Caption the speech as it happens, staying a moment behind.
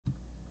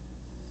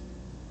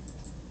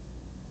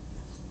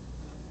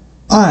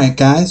Alright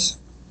guys,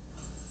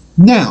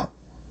 now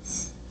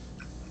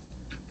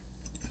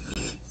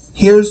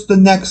here's the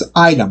next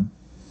item.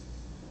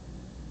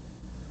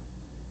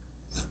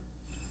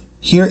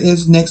 Here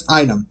is the next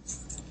item.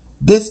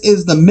 This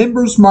is the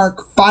Members Mark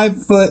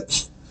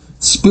 5-foot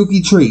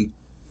spooky tree.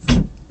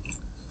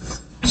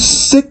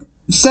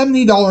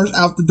 $70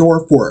 out the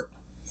door for it.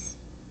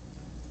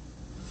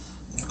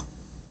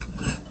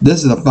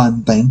 This is a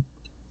fun thing.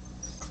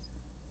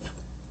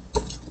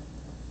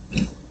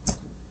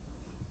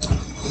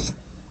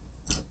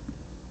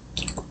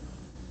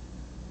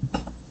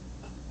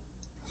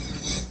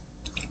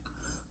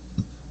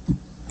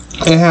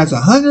 It has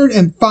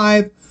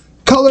 105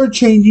 color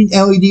changing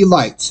LED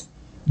lights.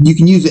 You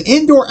can use it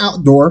indoor,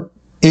 outdoor.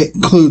 It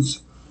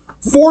includes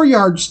 4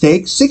 yard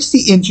stakes,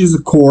 60 inches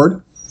of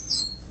cord.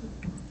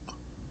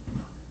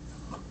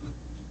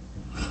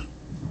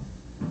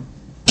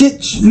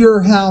 Get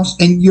your house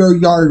and your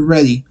yard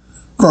ready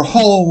for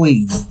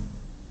Halloween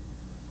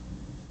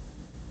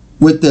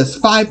with this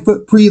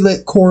 5-foot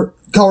pre-lit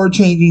color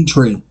changing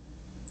tree.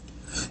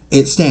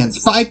 It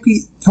stands 5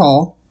 feet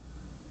tall.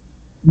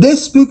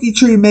 This spooky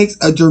tree makes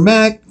a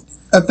dramatic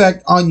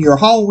effect on your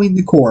Halloween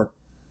decor.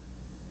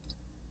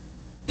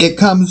 It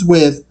comes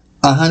with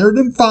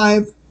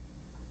 105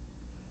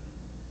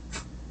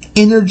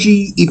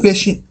 energy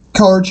efficient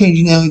color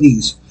changing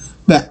LEDs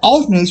that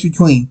alternates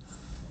between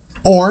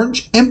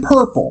orange and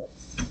purple.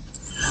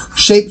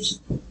 Shape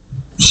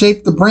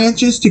the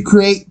branches to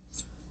create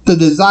the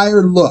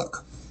desired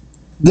look.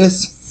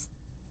 This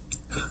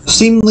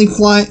three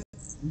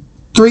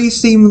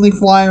seemingly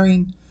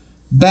flying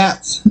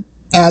bats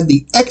add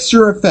the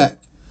extra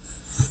effect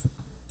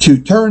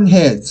to turn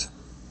heads.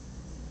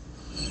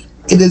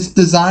 It is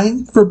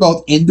designed for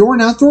both indoor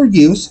and outdoor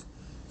use.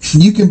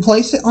 You can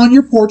place it on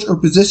your porch or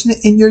position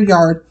it in your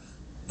yard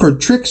for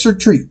tricks or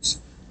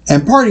treats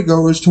and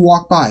partygoers to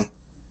walk by.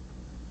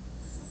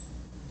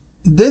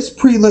 This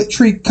pre-lit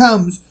tree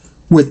comes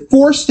with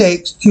 4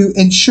 stakes to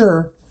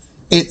ensure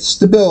its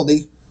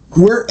stability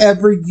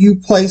wherever you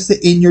place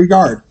it in your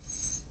yard.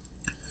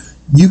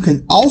 You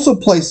can also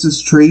place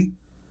this tree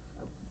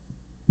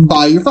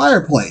by your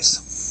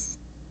fireplace,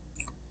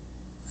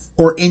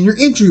 or in your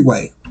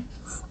entryway,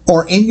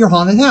 or in your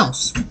haunted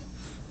house.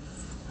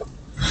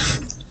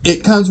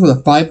 It comes with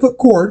a 5-foot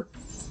cord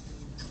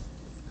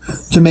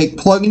to make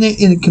plugging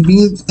it in a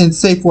convenient and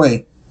safe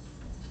way.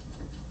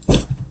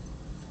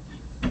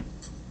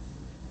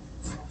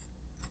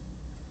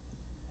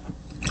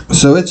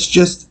 So it's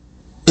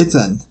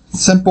a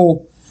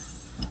simple,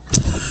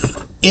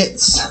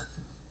 it's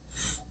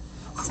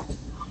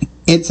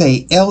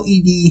a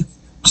LED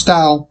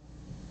style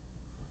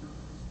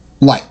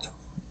light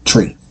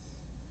tree.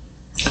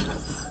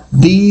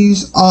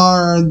 These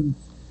are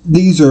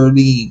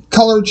the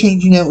color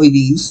changing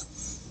LEDs.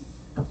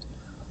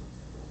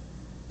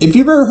 If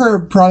you've ever heard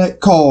of a product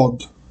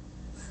called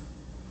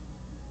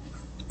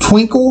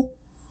Twinkly,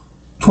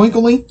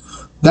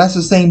 that's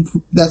the same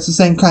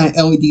kind of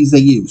LEDs they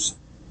use.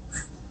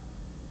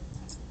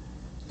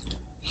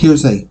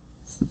 Here's a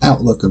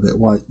outlook of it,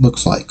 what it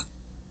looks like.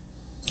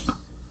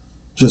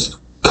 Just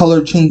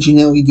color changing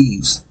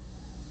LEDs.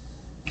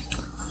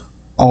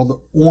 All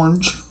the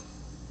orange,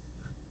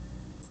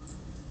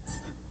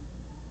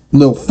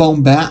 little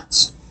foam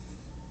bats.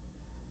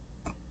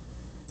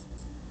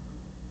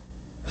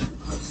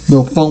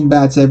 Little foam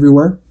bats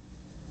everywhere.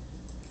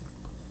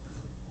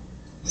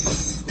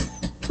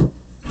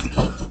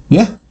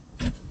 Yeah.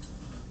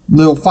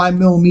 Little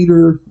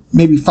 5mm,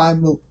 maybe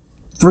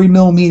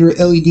 3mm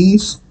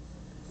LEDs.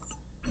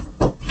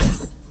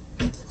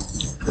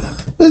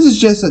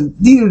 These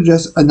are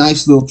just a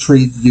nice little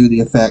tree to do the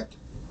effect.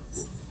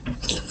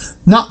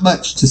 Not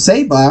much to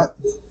say about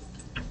it,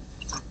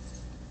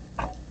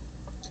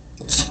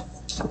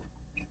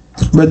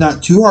 but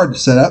not too hard to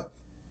set up.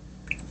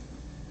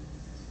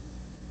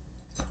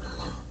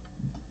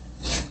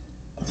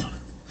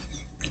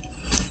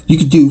 You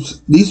could do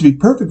these would be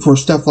perfect for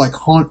stuff like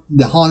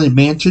the Haunted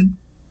Mansion.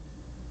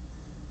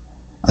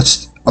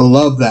 I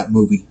love that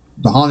movie,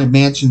 the Haunted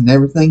Mansion and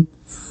everything.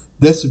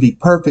 This would be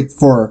perfect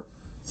for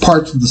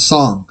parts of the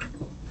song.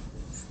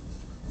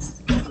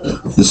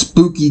 The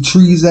spooky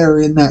trees that are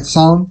in that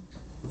song.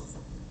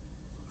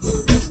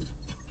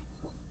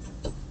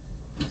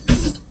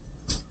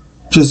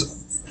 Just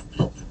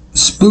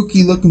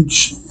spooky looking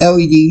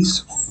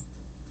LEDs.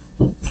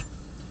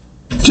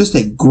 Just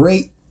a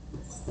great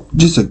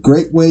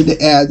way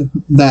to add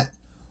that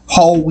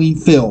Halloween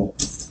feel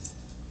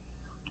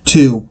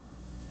to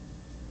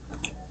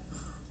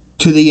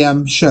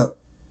the show.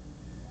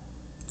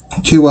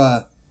 To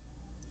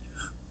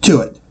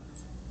it.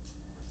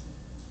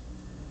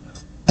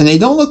 And they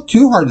don't look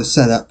too hard to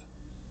set up.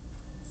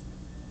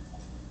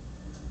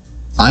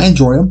 I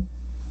enjoy them.